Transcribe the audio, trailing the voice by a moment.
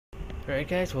Alright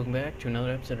guys, welcome back to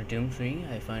another episode of Doom 3.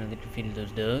 I finally defeated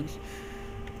those dogs.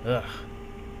 Ugh.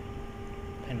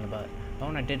 Pain in the butt. Oh,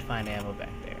 and I did find ammo back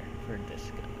there for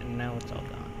this gun, and now it's all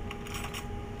gone.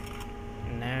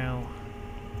 And now...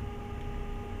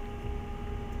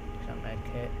 some med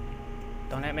kit.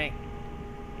 Don't hit me!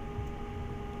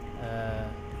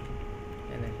 And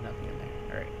there's nothing in there.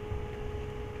 Alright.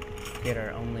 Get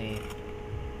our only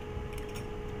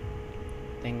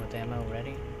thing with ammo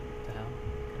ready. What the hell?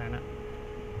 Can I not?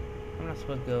 I'm not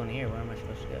supposed to go in here. Where am I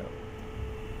supposed to go?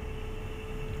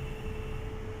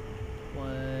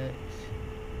 What?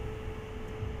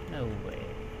 No way.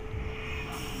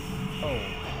 Oh,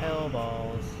 hell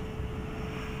balls.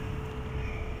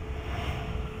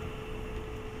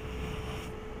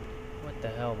 What the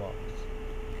hell balls?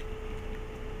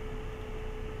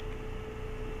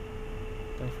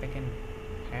 Don't freaking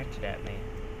hatchet at me.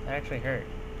 That actually hurt.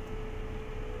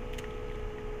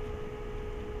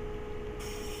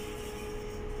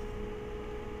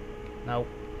 Nope.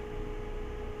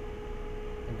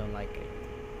 I don't like it.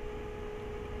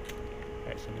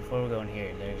 Alright, so before we go in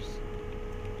here, there's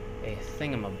a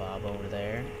thingamabob over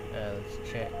there. Let's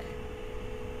check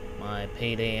my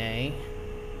PDA.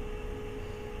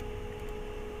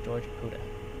 George Puda.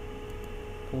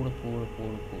 Puda.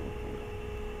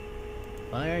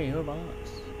 Fire your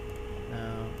boss.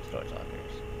 No, storage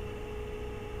lockers.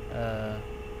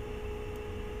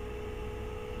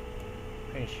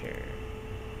 Pretty sure.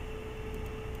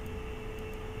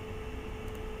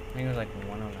 I think it was like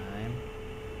 109.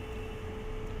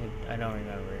 I don't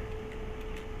remember.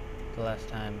 The last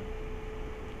time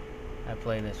I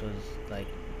played this was like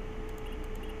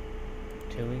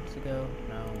 2 weeks ago.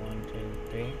 No, 1, 2,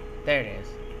 3. There it is.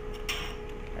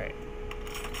 Alright.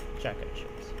 Shotgun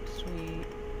shells. Sweet.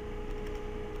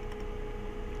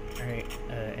 Alright,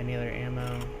 any other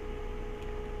ammo?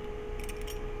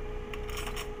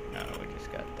 No, we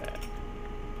just got that.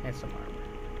 And some armor.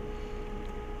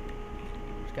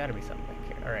 There's gotta be something back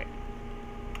here. Alright.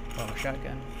 Oh, a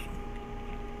shotgun.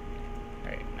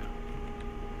 Alright, no.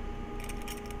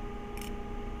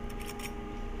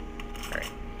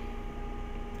 Alright.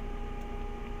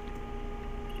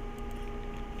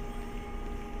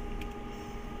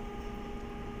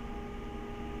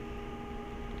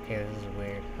 Okay, this is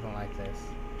weird. I don't like this.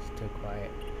 It's too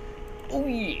quiet. Oh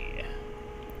yeah!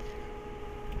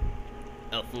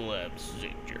 Alpha Lab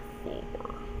Sector 4.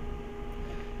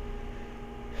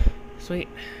 Sweet.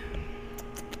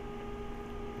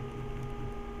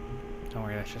 Don't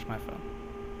worry, that's just my phone.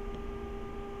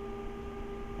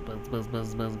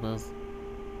 Buzz.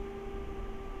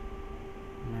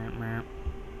 Meow.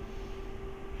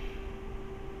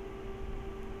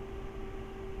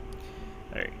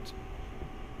 Alright.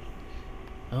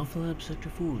 Alpha Lab Sector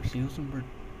 4 seals and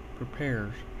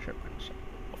prepares shipments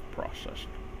of processed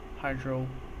hydrogen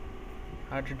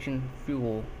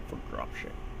fuel for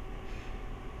dropship.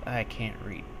 I can't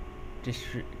read.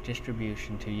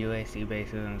 Distribution to UAC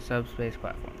bases and subspace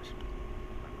platforms.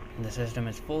 The system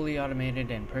is fully automated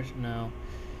and personnel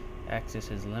access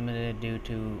is limited due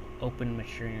to open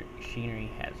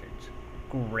machinery hazards.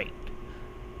 Great.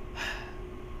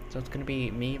 So it's gonna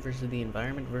be me versus the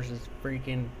environment versus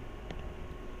freaking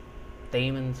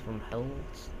demons from hell.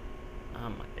 Oh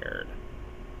my god.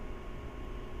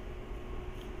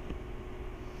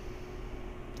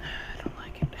 I don't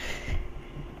like it.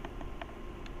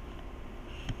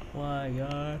 Why,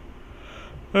 God?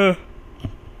 Alright,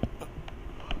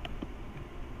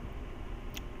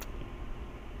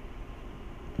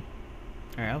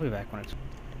 I'll be back when it's...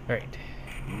 Alright.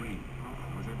 Marine,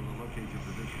 I was able to locate your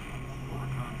position.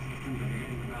 Overcom systems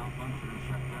indicating the malfunction and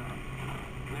shut down.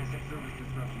 Massive service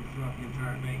disruptions throughout the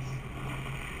entire base.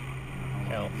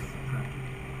 Hell.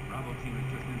 Bravo team has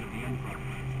just entered the end front.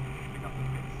 Pick up the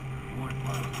base. More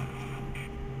flight.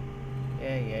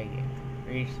 Yeah.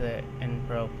 Reach the end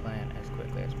pro plan as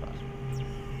quickly as possible.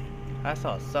 I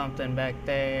saw something back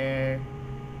there.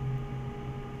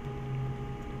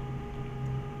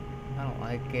 I don't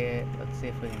like it. Let's see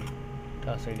if we can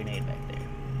toss a grenade back there.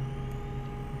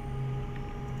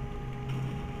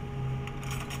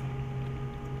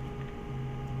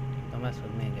 Don't mess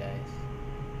with me, guys.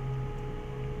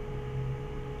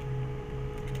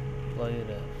 Blow you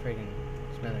to friggin'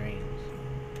 smithereens.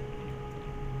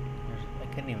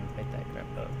 I couldn't even pick that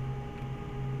crap up.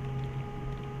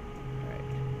 Alright.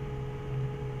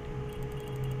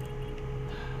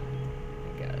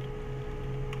 Thank God.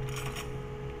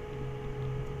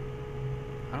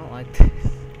 I don't like this.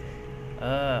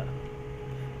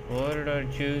 Why did I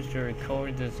choose to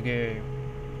record this game?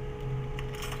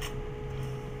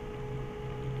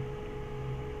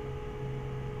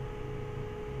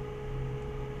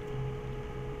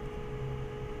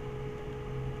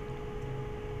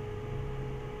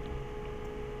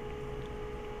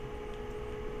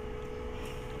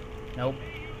 Nope.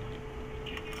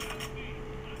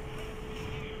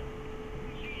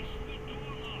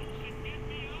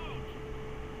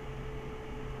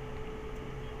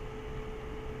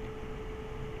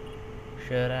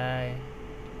 Should I?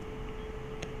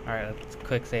 Alright, let's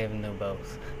quick save and do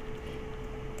both.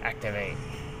 Activate.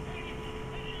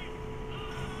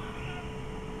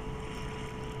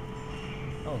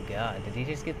 Oh god, did he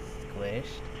just get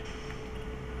squished?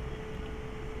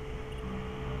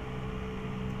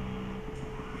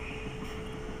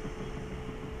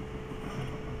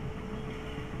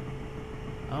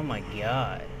 Oh my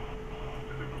god.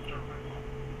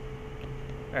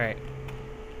 Alright.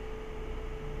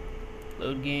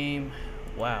 Load game.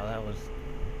 Wow,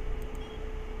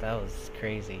 that was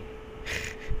crazy.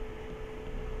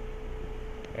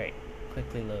 Alright,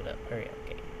 quickly load up. Hurry up,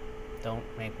 game. Don't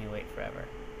make me wait forever.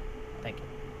 Thank you.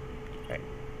 Alright,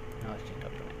 now let's just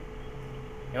open it.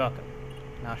 You're welcome.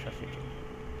 Now I shall shoot you.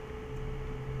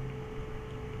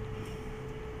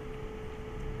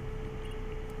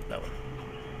 Lower.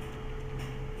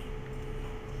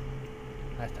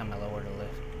 Last time I lowered a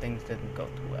lift, things didn't go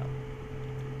too well.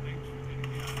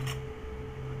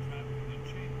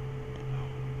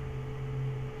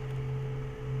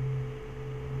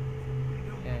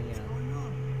 Yeah, you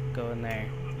know, go in there.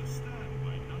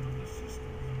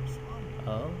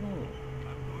 Oh.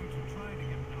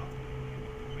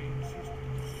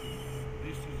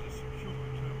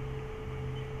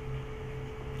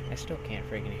 I still can't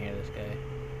freaking hear this guy.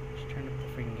 Just turned up the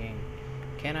freaking game.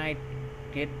 Can I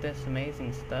get this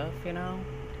amazing stuff, you know?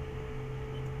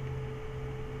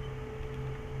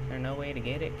 Is there no way to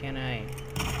get it? Can I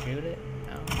shoot it?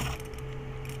 No.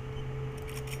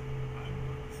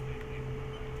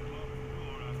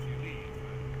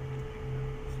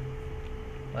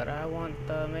 But I want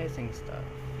the amazing stuff.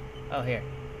 Oh, here.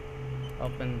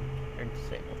 Open or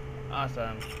disable.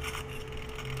 Awesome.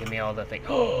 Give me all the things.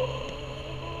 Oh!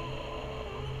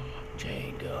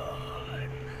 Chain gun.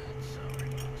 That's so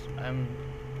freaking awesome.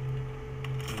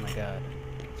 Oh my god.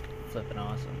 It's flipping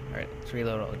awesome. Alright, let's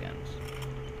reload all the guns.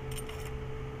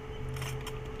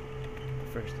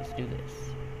 First, let's do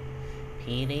this.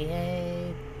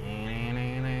 PDA.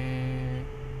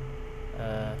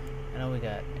 I know we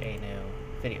got a new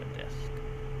video disc.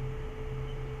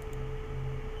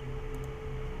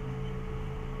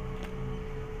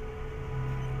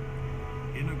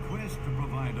 In a quest to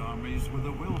provide armies with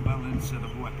a well-balanced set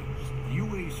of weapons,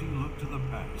 UAC looked to the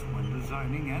past when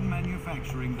designing and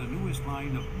manufacturing the newest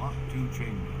line of Mach 2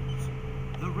 chain guns.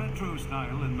 The retro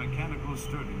style and mechanical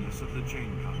sturdiness of the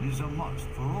chain gun is a must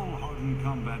for all hardened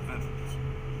combat veterans.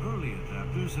 Early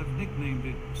adapters have nicknamed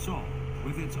it Saw.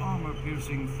 With its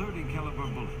armor-piercing 30-caliber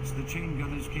bullets, the chain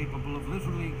gun is capable of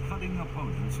literally cutting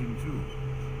opponents in two.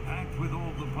 Packed with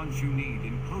all the punch you need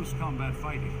in close combat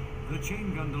fighting, the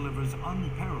chain gun delivers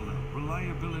unparalleled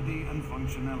reliability and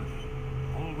functionality.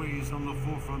 Always on the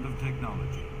forefront of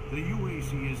technology, the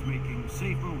UAC is making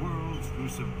safer worlds through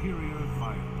superior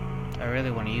firepower. I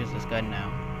really want to use this gun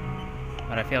now,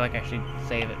 but I feel like I should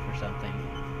save it for something.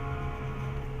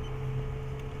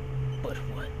 But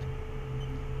what?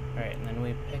 Alright, and then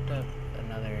we picked up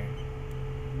another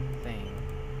thing.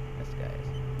 This guy's.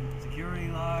 Security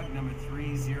log number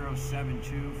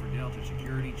 3072 for Delta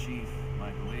Security Chief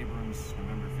Michael Abrams,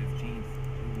 November 15th,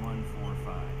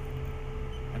 2145.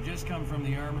 I've just come from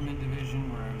the Armament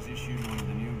Division where I was issued one of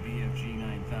the new BFG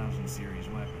 9000 series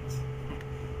weapons.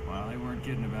 Well, they weren't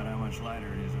kidding about how much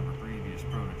lighter it is over previous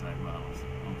prototype models.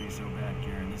 Won't be so bad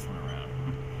carrying this one around.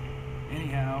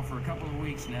 Anyhow, for a couple of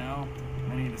weeks now,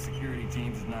 many of the security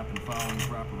teams have not been following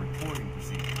proper reporting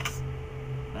procedures.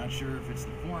 Not sure if it's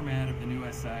the format of the new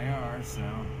SIR, so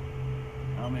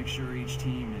I'll make sure each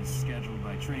team is scheduled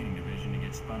by training division to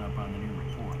get spun up on the new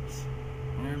reports.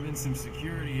 And there have been some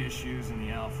security issues in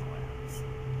the Alpha Labs.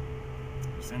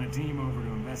 I sent a team over to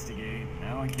investigate.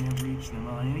 Now I can't reach them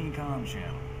on any comm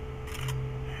channel.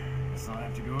 Guess I'll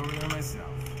have to go over there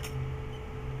myself.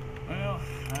 Well,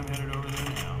 I'm headed over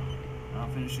there now. I'll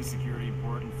finish the security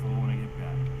report in full when I get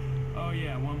back. Oh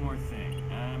yeah, one more thing.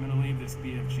 I'm gonna leave this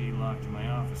BFG locked in my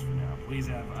office for now. Please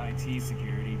have IT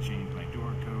security change my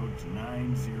door code to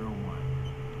 901.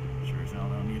 Sure as hell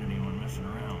don't need anyone messing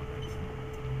around with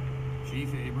it.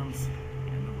 Chief Abrams,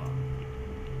 end of log.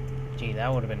 Gee,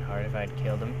 that would have been hard if I'd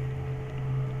killed him.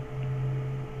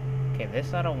 Okay,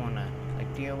 this I don't wanna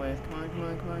like deal with. Come on, come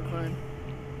on, come on, come on.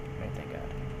 Right, thank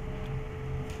God.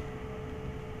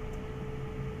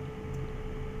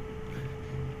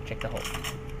 Check the hole.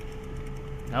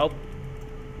 Nope.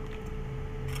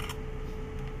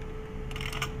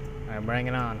 Alright, bring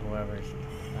it on, whoever's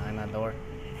behind that door.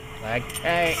 Lag.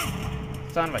 Hey!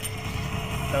 Son of a...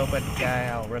 stupid guy,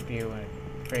 I'll rip you in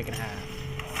freaking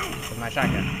half with my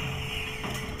shotgun.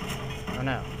 Oh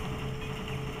no.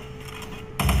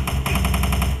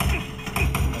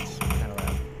 That's kind of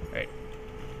loud. Right.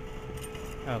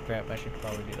 Oh crap, I should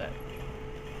probably do that.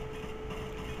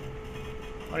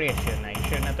 What are you shooting at? You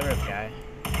shooting at the roof guy.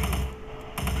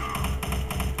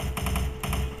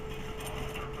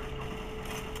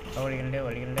 Oh, what are you gonna do?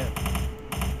 What are you gonna do?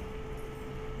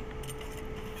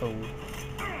 Fool.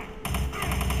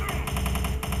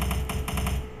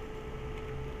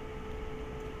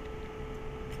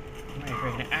 Am I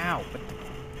freaking? Ow! What the?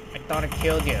 I thought I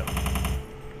killed you.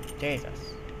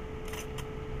 Jesus.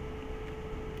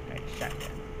 Alright, shotgun.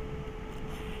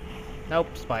 Nope,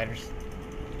 spiders.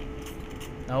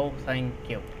 No, thank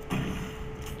you.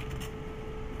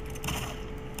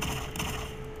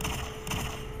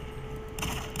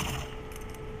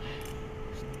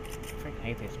 Freaking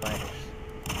hate these spiders.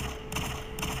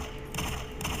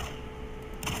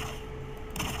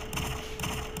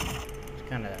 Just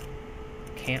kind of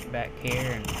camp back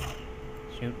here and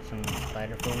shoot some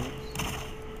spider fools.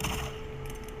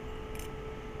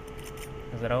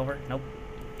 Is it over? Nope.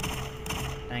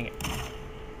 Dang it.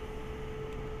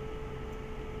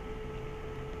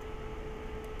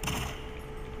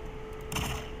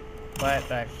 But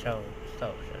that so should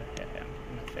have hit him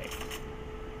in the face.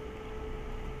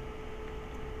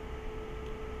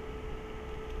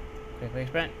 Quickly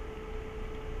sprint.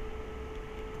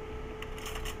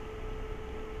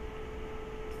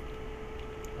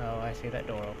 Oh, I see that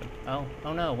door open.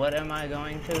 Oh no, what am I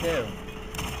going to do?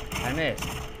 I missed.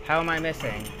 How am I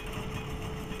missing?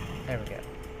 There we go.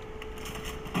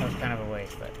 That was kind of a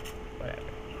waste, but whatever.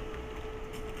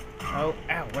 Oh,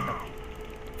 ow, what the?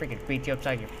 Freaking beat you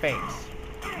upside your face.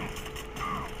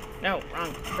 No,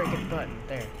 wrong freaking button.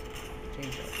 There.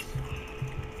 Jesus.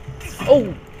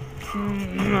 Oh!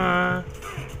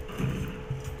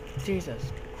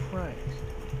 Jesus Christ.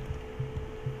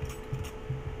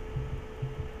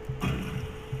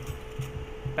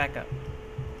 Back up.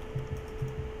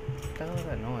 What the hell is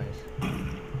that noise?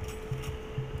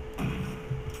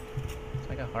 It's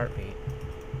like a heartbeat.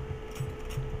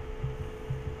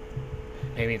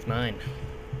 Maybe it's mine.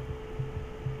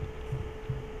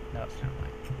 No, it's not mine.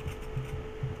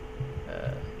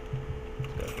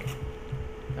 Let's go here.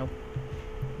 Nope.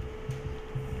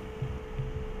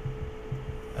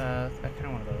 I kind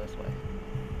of want to go this way.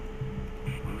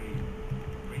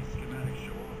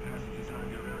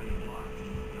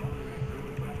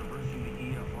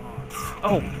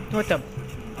 Oh, what the?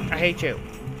 I hate you.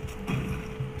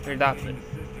 You're adopted.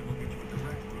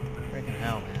 Freaking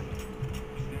hell, man.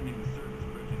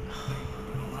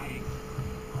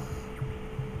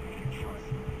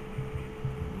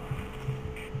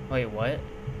 Wait, what?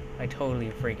 I totally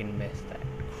freaking missed that.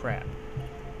 Crap.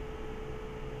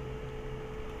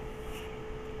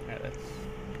 Alright, let's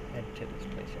head to this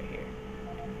place right here.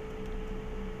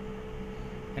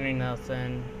 Henry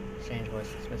Nelson, change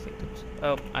voices, missing tools.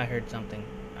 Oh, I heard something.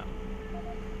 Oh.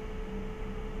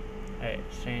 Alright,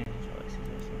 change voices,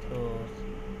 missing tools.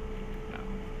 No,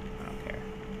 I don't care.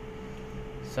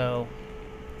 So,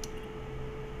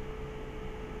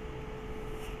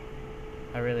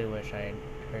 I really wish I had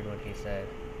heard what he said.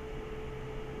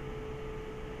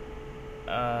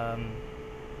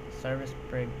 Service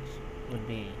bridge would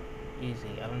be easy.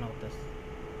 I don't know what this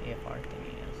AFR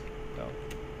thingy is. Go.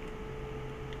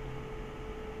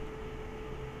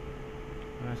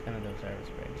 I'm just gonna do service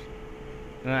bridge.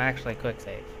 No, actually, quick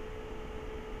save.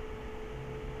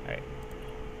 Alright.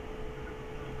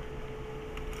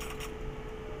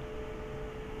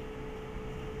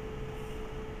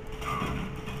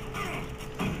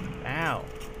 Ow!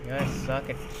 You guys suck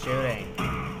at shooting.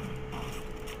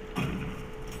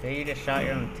 See, you just shot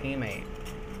your own teammate.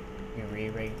 You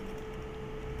re-rig.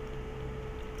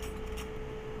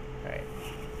 Alright.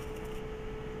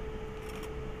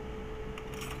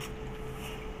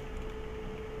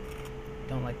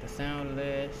 Don't like the sound of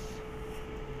this,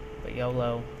 but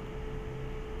YOLO.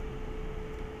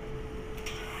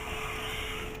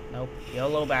 Nope,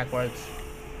 YOLO backwards.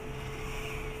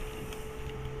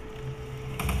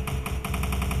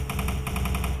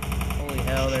 Holy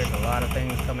hell, there's a lot of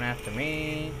things coming after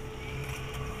me.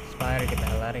 Spider, get the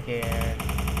hell out of here.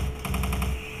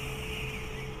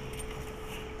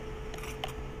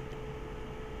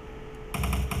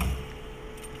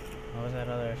 What was that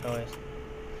other choice?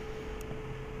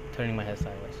 Turning my head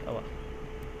sideways. Oh well.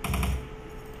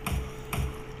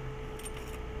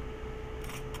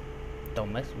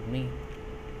 Don't mess with me.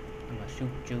 I'm gonna shoot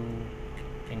you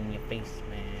in your face,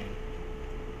 man.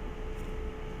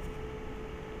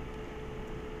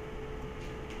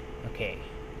 Okay.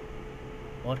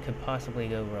 What could possibly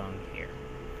go wrong here?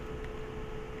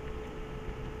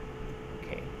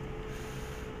 Okay.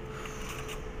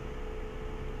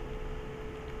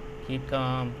 Keep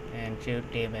calm and shoot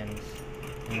demons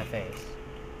in the face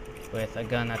with a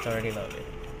gun that's already loaded.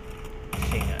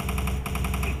 Machine gun.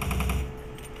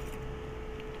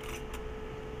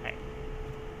 Hey.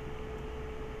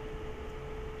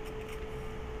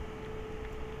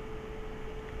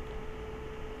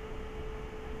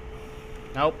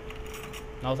 Nope.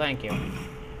 No thank you.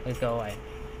 Please go away.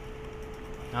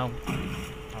 No.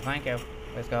 No thank you.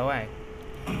 Please go away.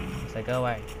 Say go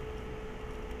away.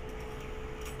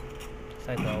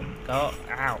 Say go. Go.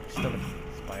 Ow. Stupid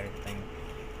spider thing.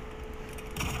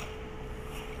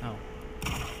 Oh.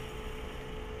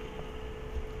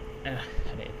 I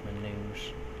did my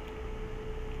news.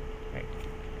 Right.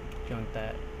 Joint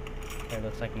that. Okay,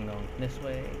 looks like I'm going this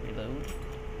way. Reload.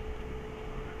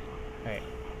 Alright.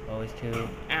 Always to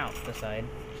out the side.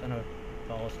 Son of a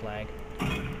balls lag.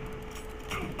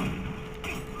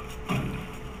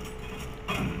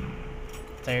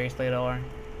 Seriously, Laura?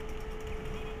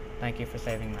 Thank you for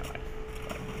saving my life.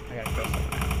 But I gotta kill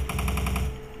someone else.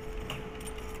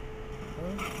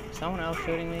 Oh, someone else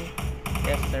shooting me?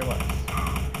 Yes, there was.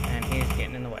 And he's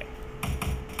getting in the way.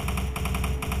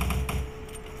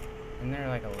 Isn't there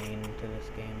like a lean to this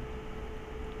game?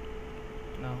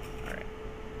 No? Alright.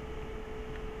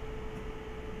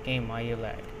 Game, why you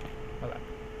lag? Hold up.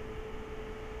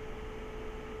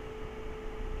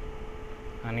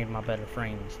 I need my better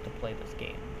frames to play this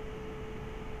game.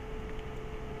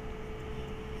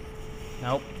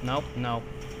 Nope, nope, nope.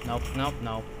 Nope, nope,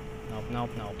 nope. Nope,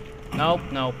 nope, nope. Nope,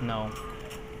 nope, no.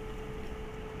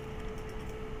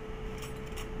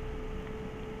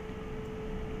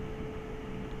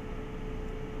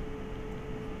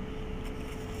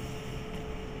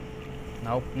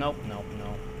 Nope, nope, nope,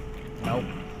 no. Nope.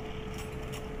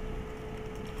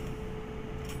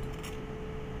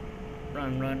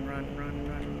 Run, run, run, run,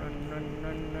 run, run, run,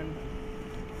 run, run.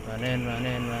 Run in, run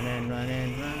in, run in, run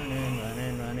in, run in, run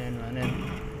in, run in, run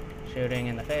in. Shooting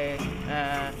in the face.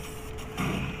 Ah.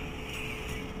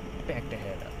 Back the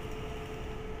head up.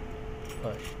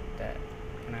 Push that.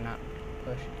 Can I not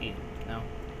push E? No?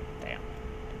 Damn.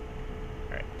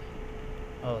 Alright.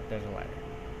 Oh, look, there's a ladder.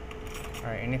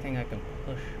 Alright, anything I can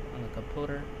push on the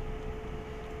computer?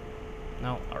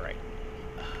 No? Alright.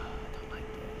 I don't like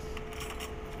this.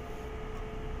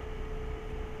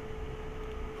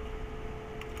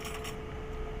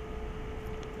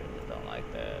 Really don't like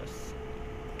this.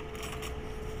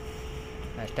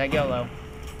 Hashtag YOLO.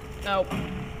 Nope.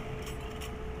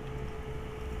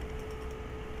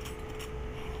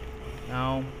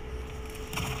 No.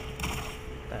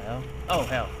 The hell? Oh,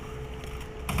 hell.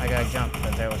 I gotta jump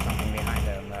because there was something behind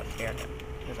him that scared him.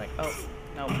 He was like, oh,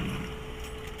 no.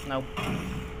 Nope.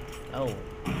 Oh.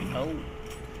 Oh.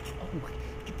 Oh,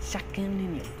 get shotgun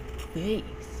in your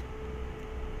face.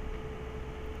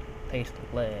 Taste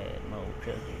of lead, mo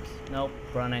cookies. Nope,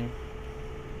 running.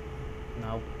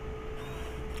 Nope.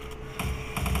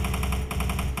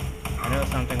 I knew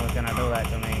something was gonna do that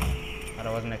to me, but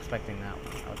I wasn't expecting that one.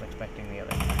 I was expecting the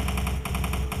other kind.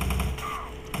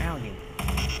 Ow, you.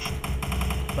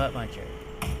 Butt muncher.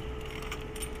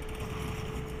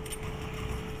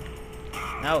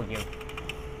 No, you.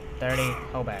 Dirty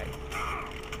hoe bag.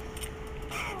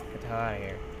 Get the hell out of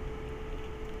here.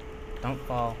 Don't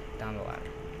fall down the ladder.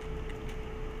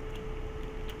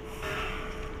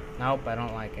 Nope, I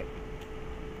don't like it.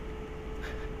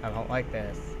 I don't like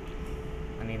this.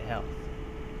 I need health.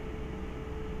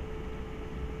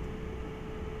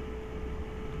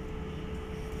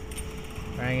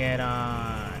 Bring it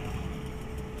on.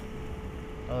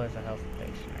 Oh, there's a health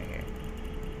station right here.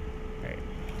 Right.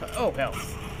 Oh, hell.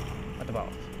 What the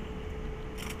balls?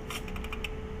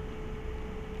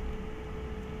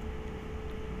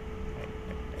 Right.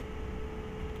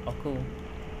 Oh, cool.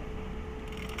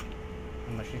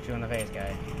 I'm gonna shoot you in the face,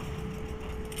 guy.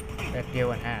 Rip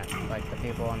you in half, like the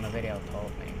people on the video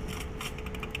told me.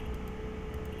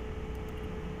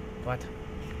 What?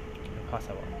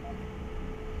 Impossible.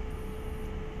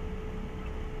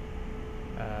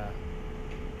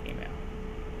 Email.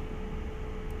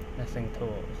 Missing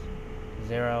tools.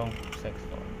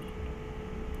 064.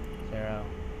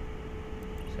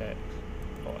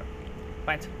 064.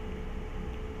 What?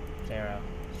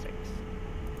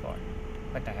 064.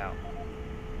 What the hell?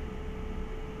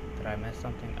 Did I miss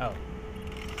something? Oh.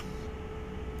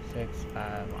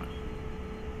 651.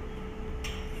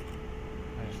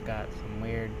 I just got some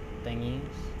weird thingies.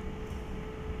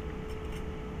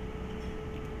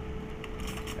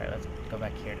 Alright, let's go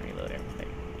back here and reload everything.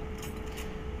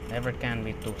 Never can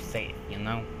be too safe, you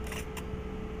know?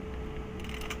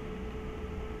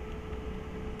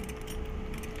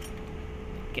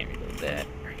 Can't reload that.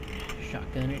 Alright,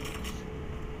 shotgun it is.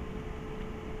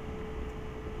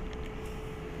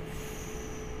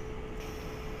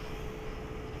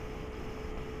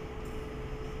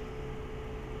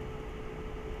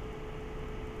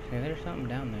 See, there's something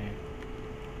down there.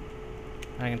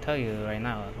 I can tell you right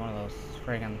now, it's one of those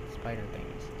friggin' spider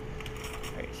things.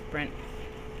 Alright, sprint.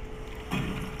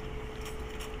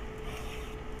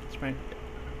 Sprint.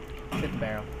 Shoot the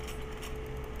barrel.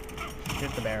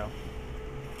 Shoot the barrel.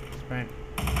 Sprint.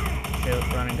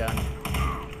 Shoot, run and gun.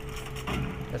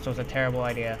 This was a terrible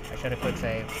idea. I should have quick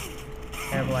saved.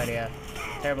 Terrible idea.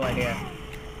 Terrible idea.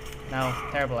 No,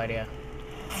 terrible idea.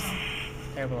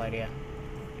 Terrible idea.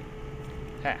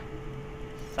 Ha.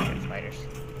 Suck it, spiders.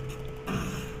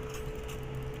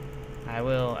 I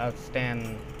will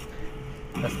outstand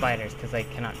the spiders because they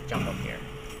cannot jump up here.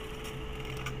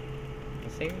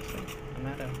 Seriously? I'm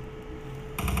out of...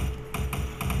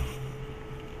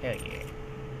 Hell yeah.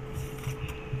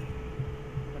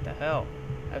 What the hell?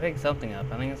 I picked something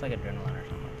up. I think it's like adrenaline or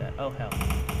something like that. Oh hell.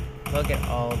 Look at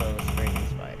all those freaking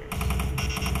spiders.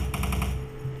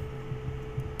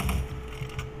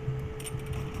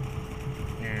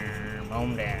 Mow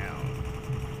them down.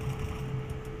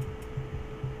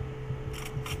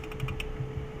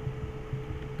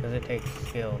 Because it takes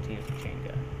skill to use a chain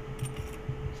gun.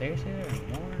 Seriously, there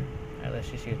are more? Alright, let's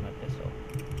just use my pistol.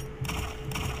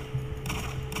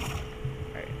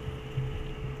 Alright.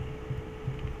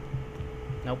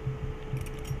 Nope.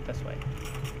 This way.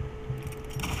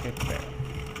 Shoot the barrel.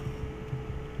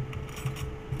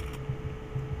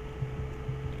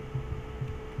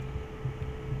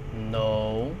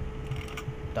 No.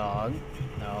 Dog.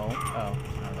 No. Oh,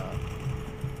 it's not a dog.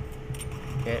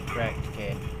 Get wrecked,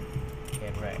 kid.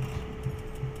 Get wrecked.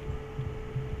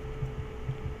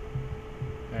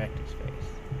 Wrecked his face.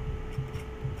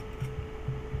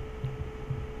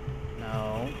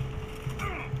 No.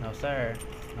 No, sir.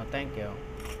 No, thank you.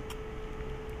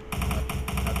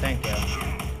 No, thank you.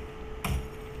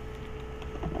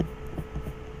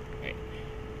 Wait.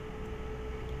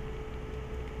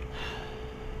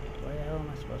 Where the hell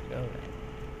am I supposed to go then?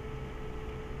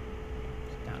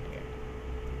 It's down here.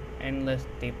 Endless,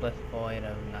 deepless void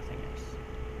of nothingness.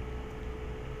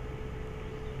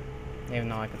 Even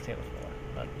though I could see it before,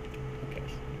 but who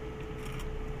cares?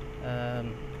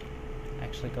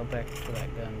 Actually go back to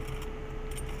that gun.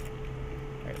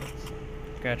 Alright, let's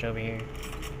scratch over here.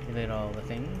 Delete all the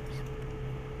things.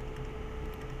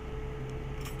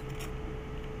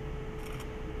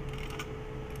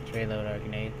 Let's reload our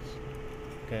grenades.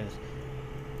 Because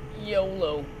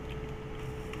YOLO!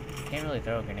 Can't really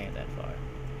throw a grenade that far.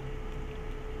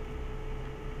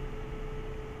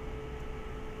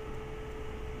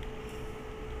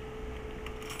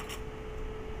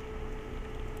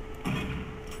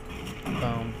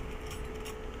 Boom.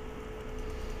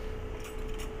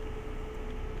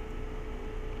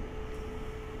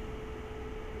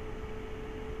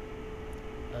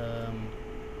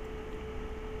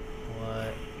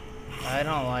 What? I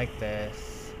don't like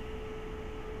this.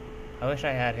 I wish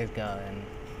I had his gun.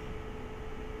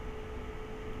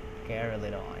 Okay, I really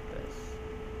don't like this.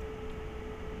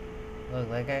 Look,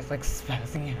 that guy's like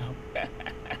spazzing out. God,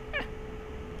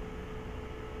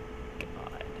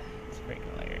 it's freaking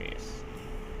hilarious.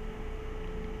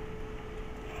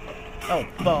 Oh,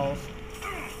 balls.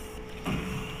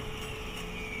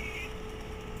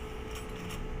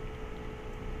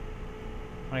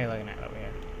 What are you looking at over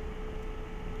here?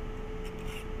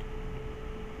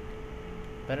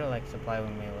 Better like supply me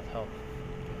with health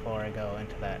before I go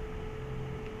into that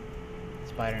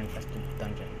spider infested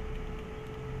dungeon.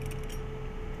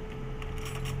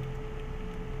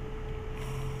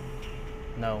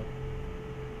 No.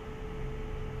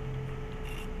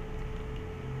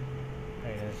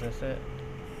 Wait, is this it?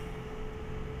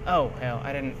 Oh, hell,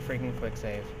 I didn't freaking quick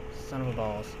save. Son of a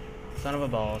balls. Son of a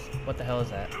balls. What the hell is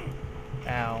that?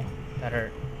 Ow. That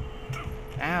hurt.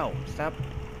 Ow! Stop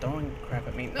throwing crap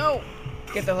at me. No!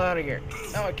 Get the hell out of here.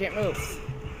 No, I can't move.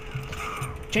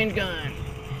 Change gun.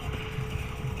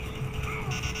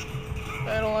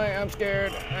 I don't like, I'm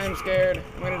scared. I'm scared.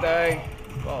 I'm gonna die.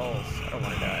 Balls. I don't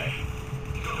wanna die.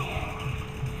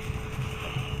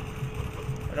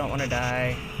 I don't wanna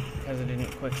die because I didn't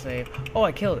quick save. Oh,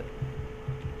 I killed it.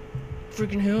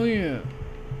 Freaking hell yeah.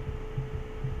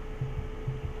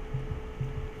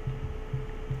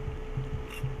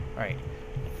 Alright.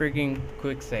 Freaking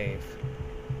quick save.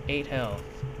 8 health.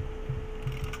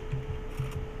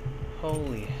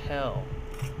 Holy hell.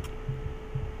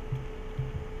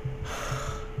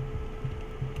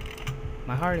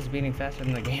 My heart is beating faster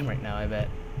than the game right now, I bet.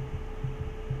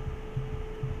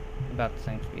 About the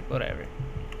same speed, whatever.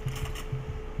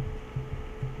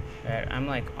 chat. I'm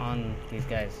like on these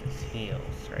guys'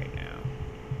 heels right now.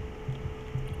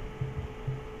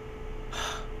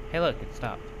 Hey look, it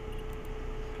stopped.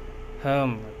 Oh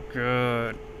my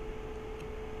god.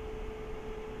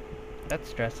 That's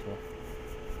stressful.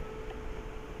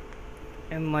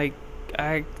 And like,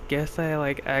 I guess I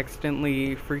like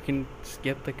accidentally freaking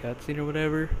skipped the cutscene or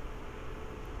whatever.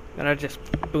 And I just,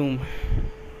 boom,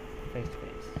 face to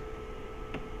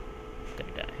face.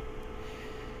 Gonna die.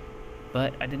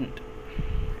 But I didn't.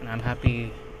 And I'm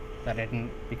happy that I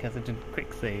didn't because it didn't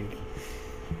quick save.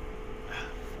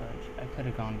 Fudge. I could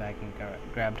have gone back and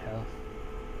grabbed health.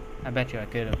 I bet you I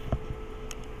could have.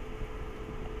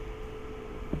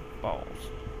 Balls.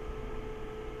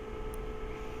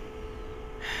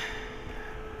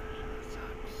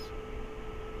 Sucks.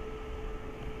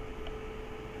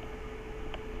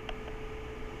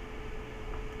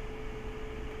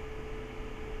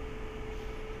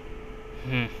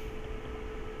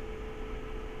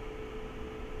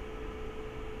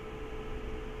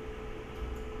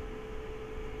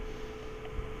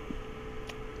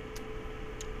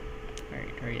 Alright,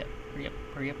 hurry up, hurry up,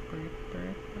 hurry up, hurry up, hurry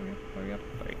up, hurry up, hurry up,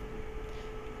 hurry up.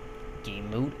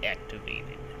 Game mode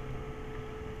activated.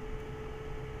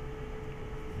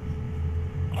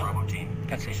 Bravo team,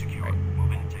 That's it. secure. Right.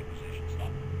 Move in and take positions.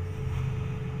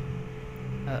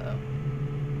 Uh-oh.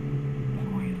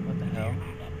 What the hell?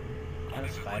 Is that a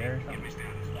spider or something?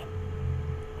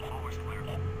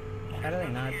 How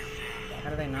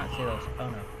do they not see those? Oh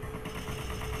no.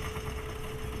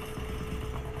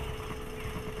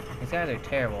 These guys are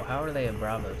terrible. How are they a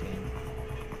Bravo team?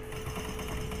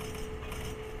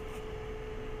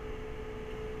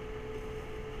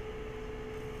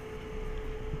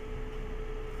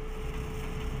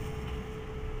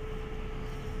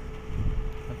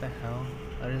 What the hell?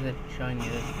 What is it showing you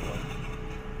this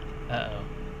for? Uh-oh.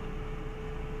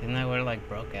 Isn't that where it like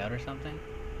broke out or something?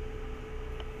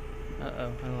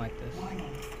 Uh-oh, I don't like this. Warning.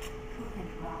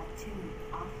 Coolant rod 2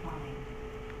 offline.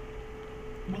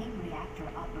 Main reactor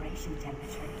operation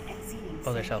temperature exceeding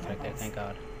Oh, there's safe health right there, levels. thank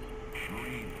God.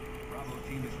 Marine, Bravo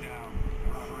team is down.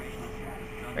 Our operational status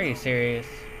is Are you serious?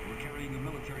 We're carrying a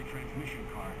military transmission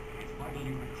card. It's vital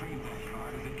you retrieve that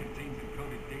card as it contains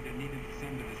encoded data needed to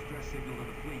send a distress signal to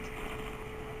the fleet.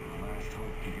 Our last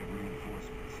hope to get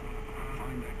reinforcements.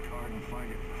 Find that card and find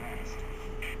it fast.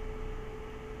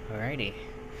 Alrighty.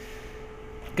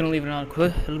 Gonna leave it on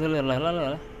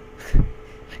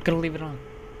Gonna leave it on.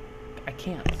 I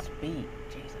can't speak.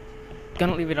 Jesus.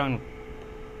 Gonna leave it on.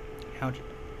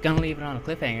 Gonna leave it on a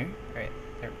cliffhanger. Alright,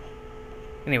 there.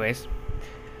 Anyways,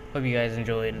 hope you guys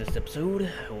enjoyed this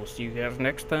episode. We'll see you guys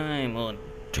next time on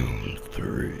Doom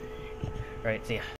 3. Alright, see ya.